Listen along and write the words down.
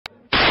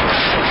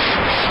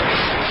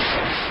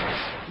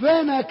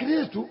vena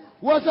Kristu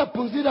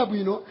wasaphunzira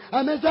bwino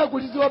amesa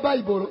kuliziwa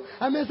Bible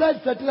amesa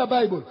tisatira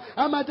Bible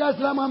amati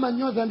asilamu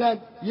amanyoza ndani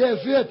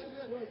Yesu yetu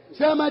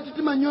sema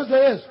timanyoza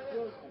Yesu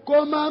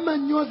koma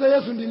amanyoza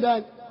Yesu ndi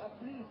ndani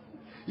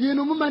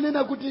inu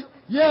mumanena kuti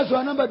Yesu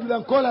anambadula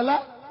nkola la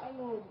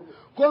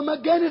koma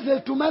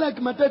Genesis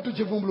tumalaki Mateyu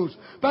chivumbuluso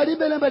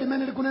palibe lemba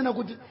limene likunena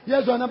kuti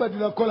Yesu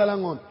anambadula nkola la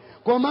ng'ombe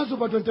komanso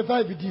pa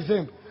 25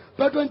 December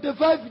pa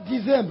 25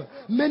 December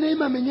mmene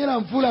imamenyera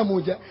mvula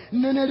muja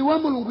mneneri wa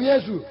Mulungu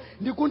Yesu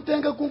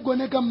ndikuntenga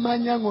kungoneka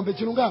mmanya ng'ombe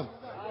chilungamo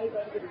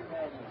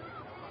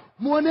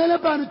muonele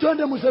pano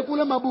chonde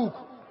musekule mabuku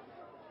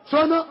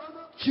sono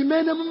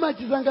chimene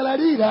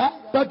mumachizangalalira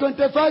pa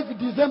 25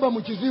 December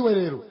muchiziwe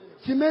lero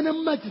chimene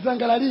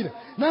mumachizangalalira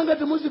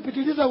nangati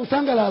muzipitiliza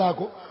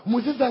kusangalalako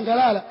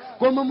muzizangalala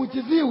koma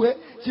muchiziwe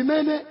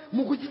chimene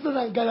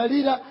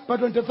mukuchizangalalira pa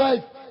 25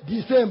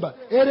 December.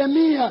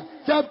 Yeremia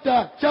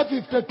chapter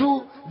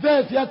 52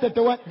 verse ya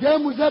 31.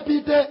 Jemu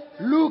zapite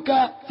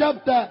Luka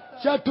chapter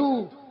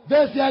 2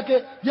 verse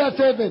yake ya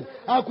 7.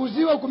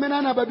 Akuziwa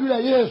kumena na badula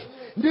Yesu.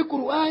 Ndi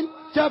Quran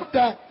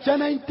chapter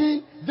 19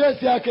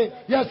 verse yake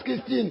ya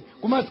 16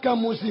 kumasika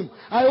musimu.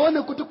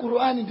 Aione kuti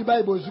Quran ndi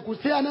Bible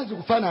zikusiana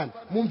zikufanana.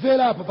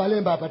 Mumvera hapa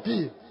palemba hapa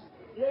tie.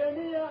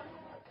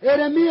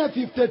 Yeremia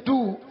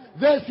 52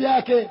 verse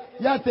yake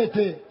ya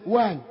 31.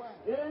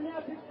 Yeremia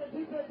 52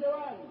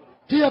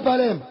 tia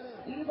palemba.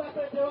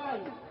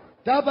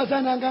 Tapa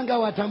sana nganga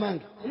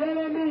watamanga.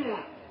 Yeremia.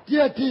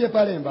 Tia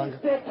palemba.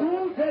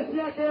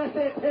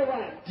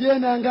 Tia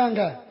na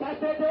nganga.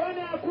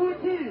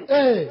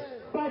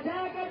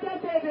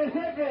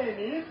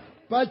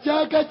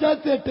 Pachaka cha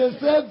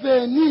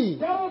 37.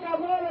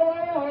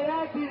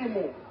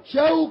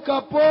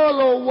 Shauka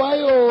polo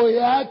wayo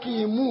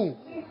yakimu.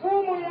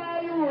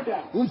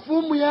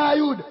 Mfumu ya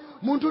Yuda.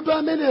 Muntu tu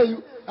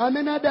ameneyu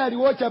amenadari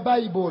wocha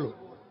Bible.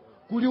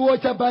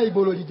 Kuliwocha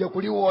Bible lije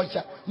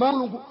kuliwocha.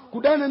 Mulungu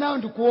kudana nao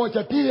ndi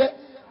kuocha tie.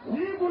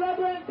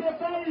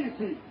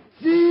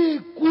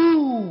 Siku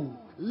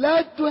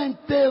la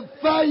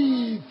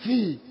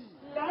 25.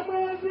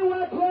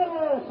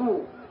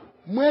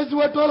 Mwezi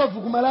wa 12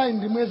 kumalai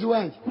ndi mwezi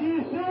wanji.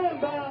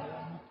 December.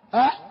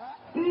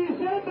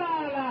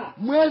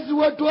 Mwezi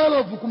wa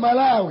 12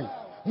 kumalawi.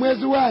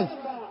 Mwezi wanji.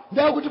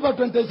 Ndio kuti pa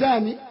 20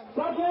 jani.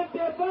 Pa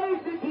 25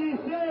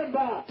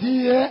 December.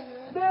 Tie.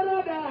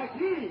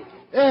 Merodaki.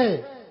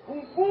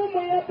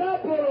 Mfumu ya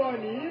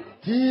Babyloni.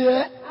 Tie.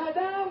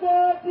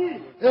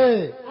 Adangoti.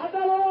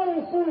 Adalo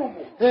mfumu.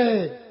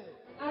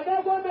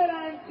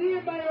 Adagombera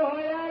ntima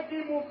Yehoyaki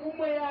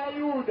mfumu ya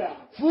Yuda.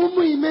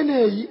 Fumu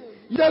imeneyi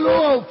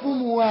idalowa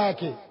ufumu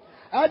wake.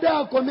 Ada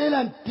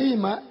akomela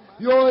ntima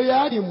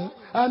Yehoyakimu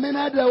amene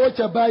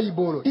adawocha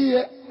Bible.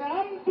 Tie.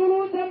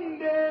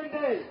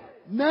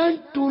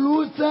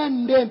 Nantulusa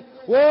ndende.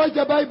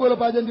 Wocha Bible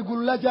paja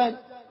ndigulula chani.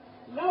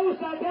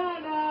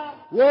 Satana.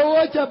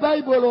 Wocha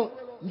Bible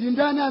ndi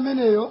ndani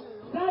ameneyo?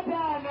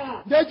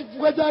 Satana. Ndiye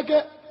chifukwa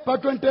chake pa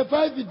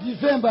 25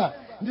 December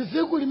ndi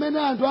siku limene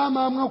anthu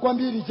amamwa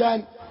kwambiri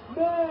chani.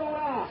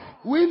 Noa.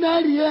 Wina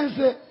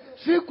aliyense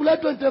siku la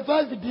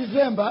 25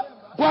 December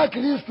kwa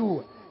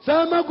Kristu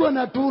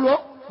samagona tulo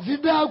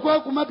zidakwa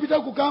kumapita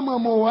kukamwa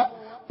mowa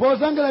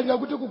pozangalalira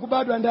kuti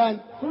kukubadwa ndani.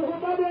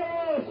 Kukubadwa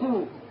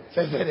Yesu.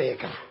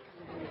 Sezereka.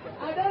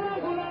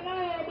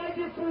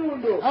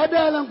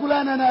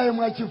 Adalankulana naye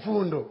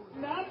mwachifundo.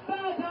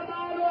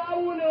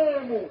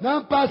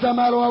 Nampasa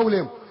malo wa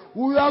ulemu.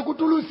 Uyo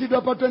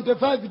akutulusidwa pa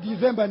 25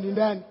 December ndi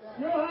ndani.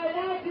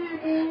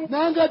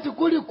 Nanga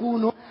tikuli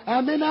kuno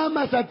amene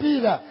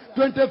amasatira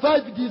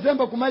 25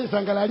 December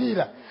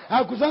kumayisangalalira.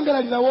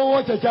 Akusangalalira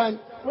wowocha chani.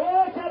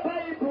 Wocha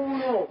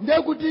Bible.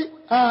 Ndiye kuti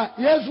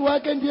Yesu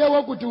wake ndiye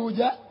wakuti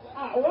uja.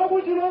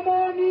 Wakuti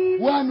lomoni.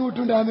 Wanu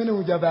utunda amene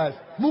uja basi.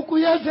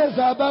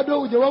 Mukuyeseza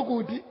abado uja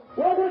wakuti.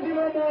 Wakuti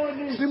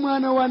lomoni. Si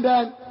mwana wa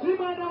ndani. Si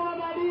mwana wa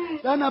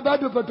Maria. Sana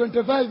bado pa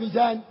 25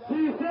 chani.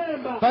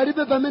 December.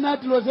 Palibe pamene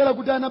atilozera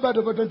kuti ana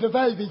bado pa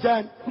 25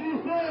 chani.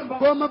 December.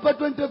 Koma pa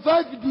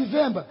 25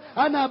 December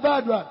ana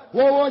badwa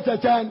wowocha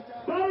chani.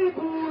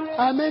 Bible.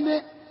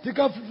 Amene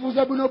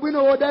tikafufuza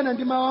bwino wodana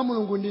ndi mawu a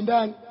Mulungu ndi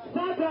ndani.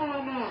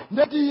 Satana.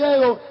 Ndati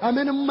yeyo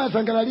amene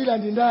mumasangalalira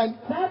ndi ndani.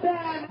 Satana.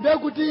 Ndiye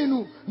kuti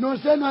inu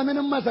nonsenu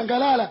amene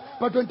mumasangalala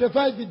pa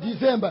 25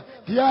 December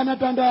tiyana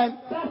tandani.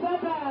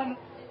 Satana.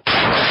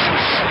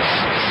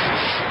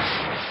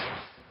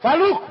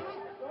 Faluku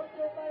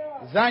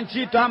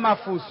zanchito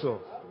amafuso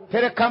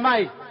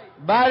perekamai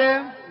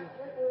bale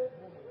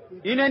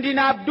ine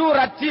ndina Abdul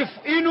Latif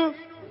inu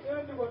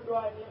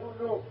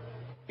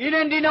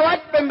ine ndina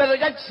wachipembedzo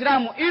cha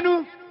Chisilamu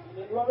inu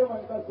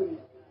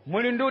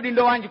muli ndudi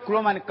ndo wanji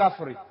Roman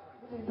Catholic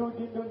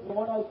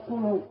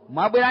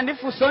mwabwera ndi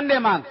fuso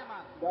ndemanga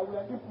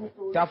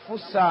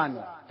tafusani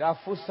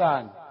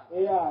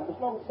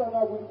ndifuna kusana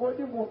kuti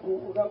kodi munthu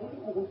ukakuti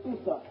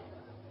ukususa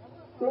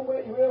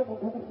tomwe iwe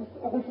munthu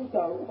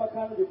ukususa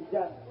umakhala ndi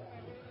vijana.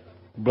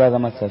 Brother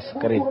Masasa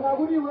karibu.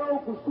 Ukakuti iwe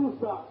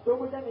ukususa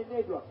tomwe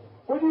chanenedwa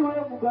kodi iwe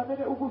munthu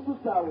amene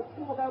ukususawe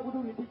umakhala kuti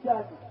uli ndi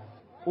chani.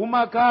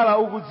 Umakhala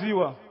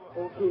ukudziwa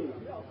Okay.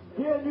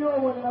 Ndiye ndio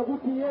wana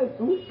kuti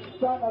Yesu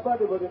sana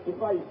bado kwa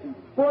 25.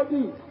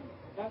 Kodi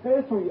na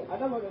Yesu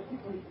anabada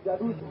siku za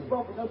dudu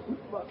kwa kuna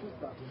siku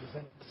masusa.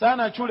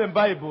 Sana chule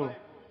Bible.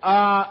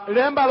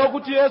 Lemba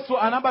lokuti Yesu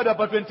anabadwa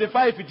pa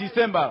 25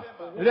 December.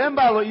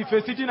 Lemba lo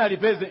ife siti na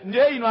lipeze.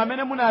 Ndiye ino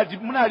amene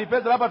muna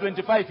lipeze lapa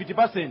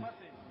 25%.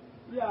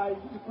 Yeah,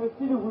 ife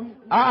siti huli.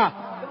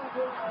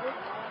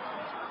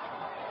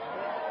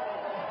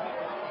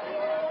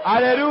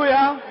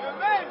 Haleluya.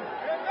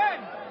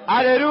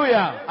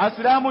 Haleluya.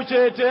 Asilamu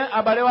chete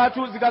abale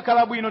watu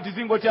zikakhala bwino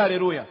tizingoti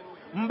haleluya.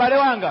 Mbale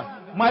wanga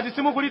mwati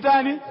simu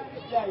kulitani?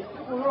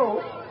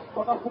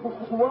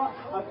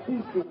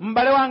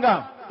 Mbale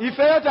wanga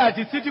ifeyo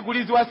tati siti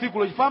kuliziwa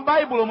sikulo chifamba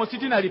Bible mo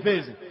siti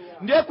nalipeze.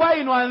 Ndiye kwa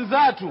inu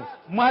anzatu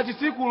mwati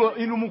sikulo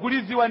inu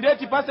mukuliziwa ndiye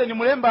tipase ni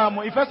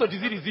mulembamo ifeso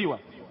tiziliziwa.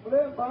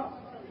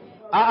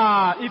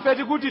 Ife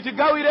tikuti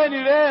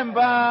tigawireni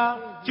lemba.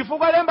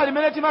 Chifukwa lemba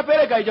limene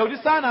timapereka ija kuti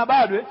sana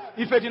abadwe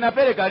ife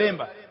tinapeleka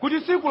lemba.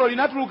 Kuti sikulo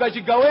linatuluka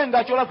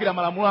chigawenga cholakwira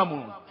malamulo a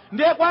Mulungu.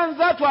 Ndiye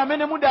kwanzatu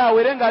amene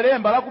mudawerenga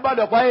lemba la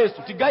kubadwa kwa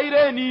Yesu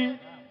tigawireni.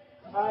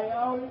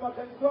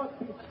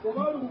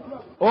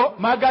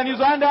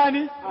 Maganizo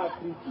andani?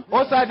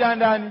 Osati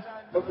andani?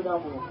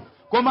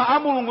 Koma a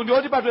Mulungu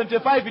ndioti pa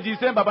 25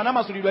 December pana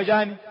masulidwa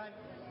chani?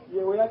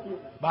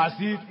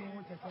 Basi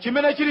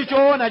chimene chili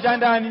choona cha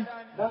ndani?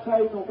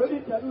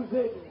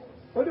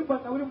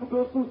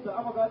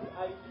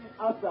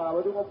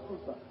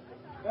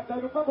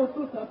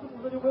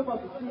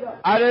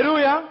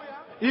 Haleluya.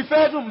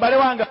 Ifetu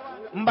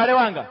mbale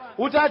wanga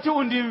utati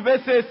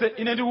undimvesese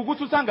ine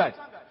ndikukutsutsa ngati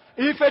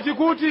ife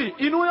tikuti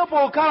inuyo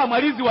pokhala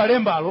mwalizi wa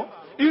lembalo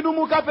inu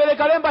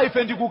mukapereka lemba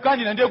ife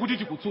ndikukanira ndiye kuti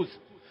tikutsutsa.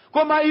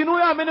 Koma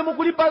inuyo amene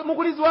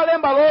mukulizi wa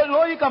lemba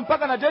loyika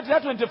mpaka na date ya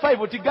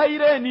 25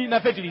 tigayireni na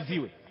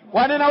fetiliziwe.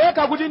 Wanena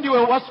weka kuti ndiwe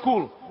wa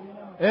school.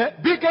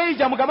 BK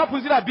ija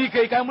mukamaphunzira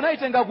BK kaya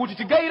munaitenga kuti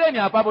tigayireni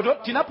apapo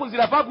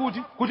tinaphunzira pa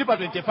kuti pa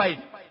 25.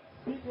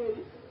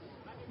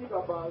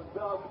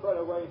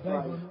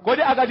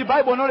 Kodi akati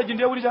Bible knowledge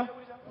ndiye kuti cha?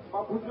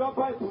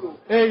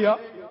 Eya.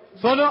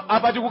 Sono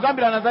apa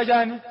tikukambirana za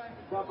chani?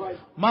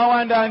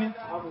 Mawandani.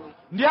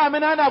 Ndiye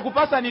amene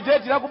anakupasa ni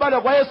date la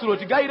kubadwa kwa Yesu lo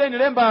tigayireni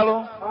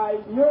lembalo.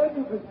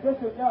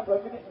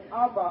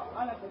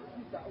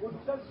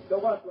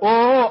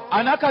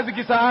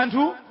 Anakazikisa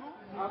anthu.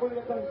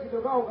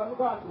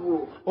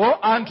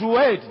 Anthu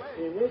wait.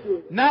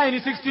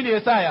 9:16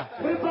 Yesaya.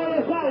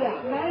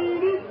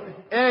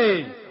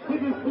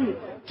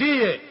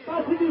 Tiye.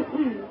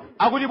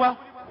 Akuti bwa?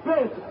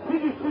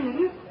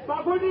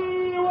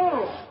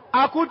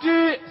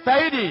 Akuti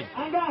Saidi.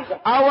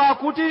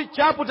 Akuti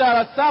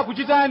chaputala saa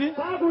kuchitani?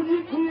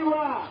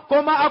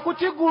 Koma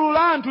akuti gulu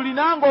la anthu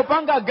linango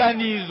panga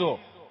ganizo.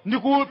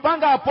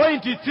 Ndikupanga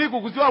pointi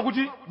tsiku kuziwa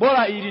kuti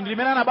bora ili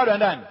ndilimene anabadwa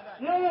ndani?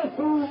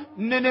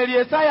 Mneneli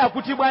Yesaya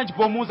akuti bwanji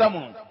pomuza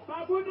Mulungu?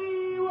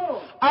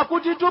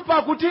 Akuti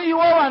tupa kuti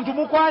iwo anthu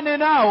mukwane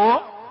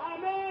nawo.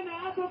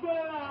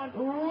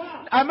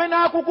 Amene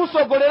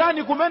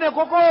akukusogolerani kumene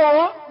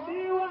kokowo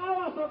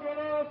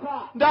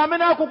nda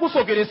amene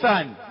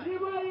akukusogeresani.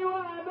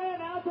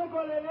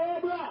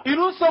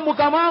 Inunso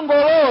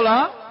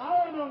mukamangolola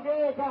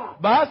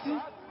basi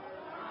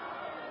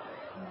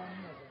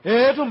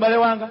mbale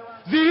wanga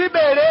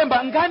zilibe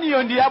lemba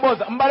nkaniyo ndi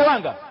yaboza.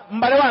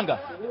 Mbale wanga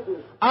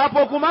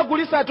apo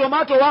kumagulisa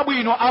tomato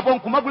wabwino apo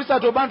kumagulisa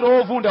tomato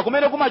ovunda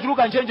kumene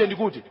kumachuluka nchenje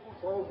ndikuti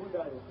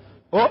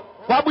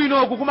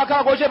kwabwino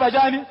kukumakhala kochepa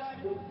chani?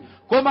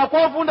 Koma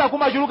kovunda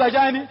kumachuluka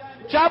chani?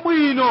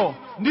 Chabwino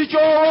ndi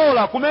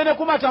chowola kumene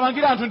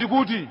kumatamangira anthu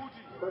ndikuti.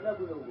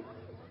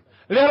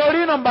 Lero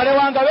lino mbale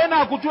wanga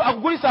wena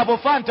akugulisa apo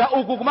Fanta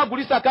uku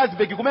kumagulisa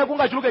Kazbek kumene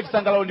kungachuluke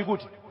chisangalalo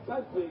ndikuti.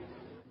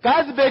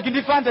 Kazbek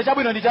ndi Fanta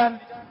chabwino ndi chani?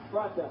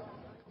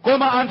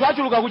 Koma anthu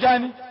achuluka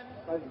kuchani?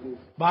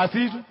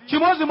 Basi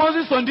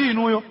chimodzimodzi so ndi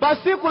inuyo pa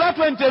siku la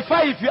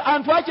 25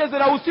 anthu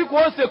achezera usiku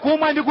wonse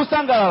kumwa ndi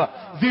kusangalala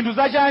zinthu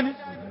zachani?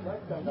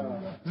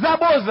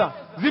 Zaboza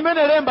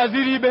zimene lemba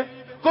zilibe.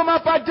 Koma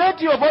pa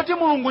date yopoti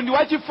Mulungu ndi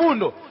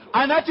wachifundo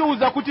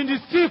anatiuza kuti ndi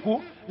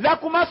siku la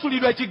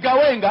kumasulidwa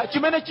chigawenga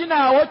chimene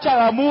chinawo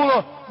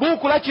chalamulo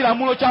buku la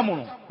chilamulo cha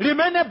Mulungu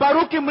limene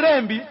Baruki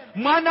mlembi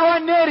mwana wa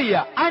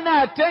Neria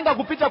anatenga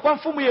kupita kwa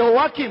mfumu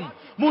Yehoakimu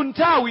mu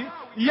nthawi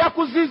ya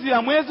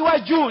kuzizira mwezi wa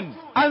Juni.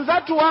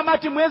 Anzatu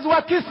amati mwezi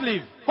wa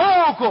Kislev.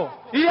 Kwauko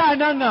iye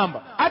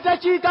anang'amba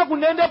atachika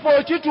kunende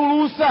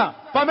pochitulusa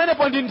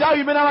pamenepo ndi nthawi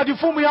imene amati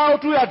mfumu yawo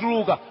tu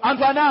yatuluka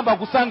anthu anayamba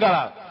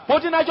kusangalala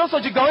poti nachonso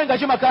chigawenga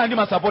chimakhala ndi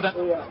masapota.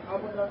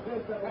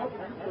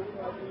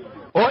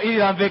 Ili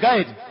lamveka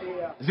eti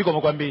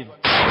zikomo kwambiri.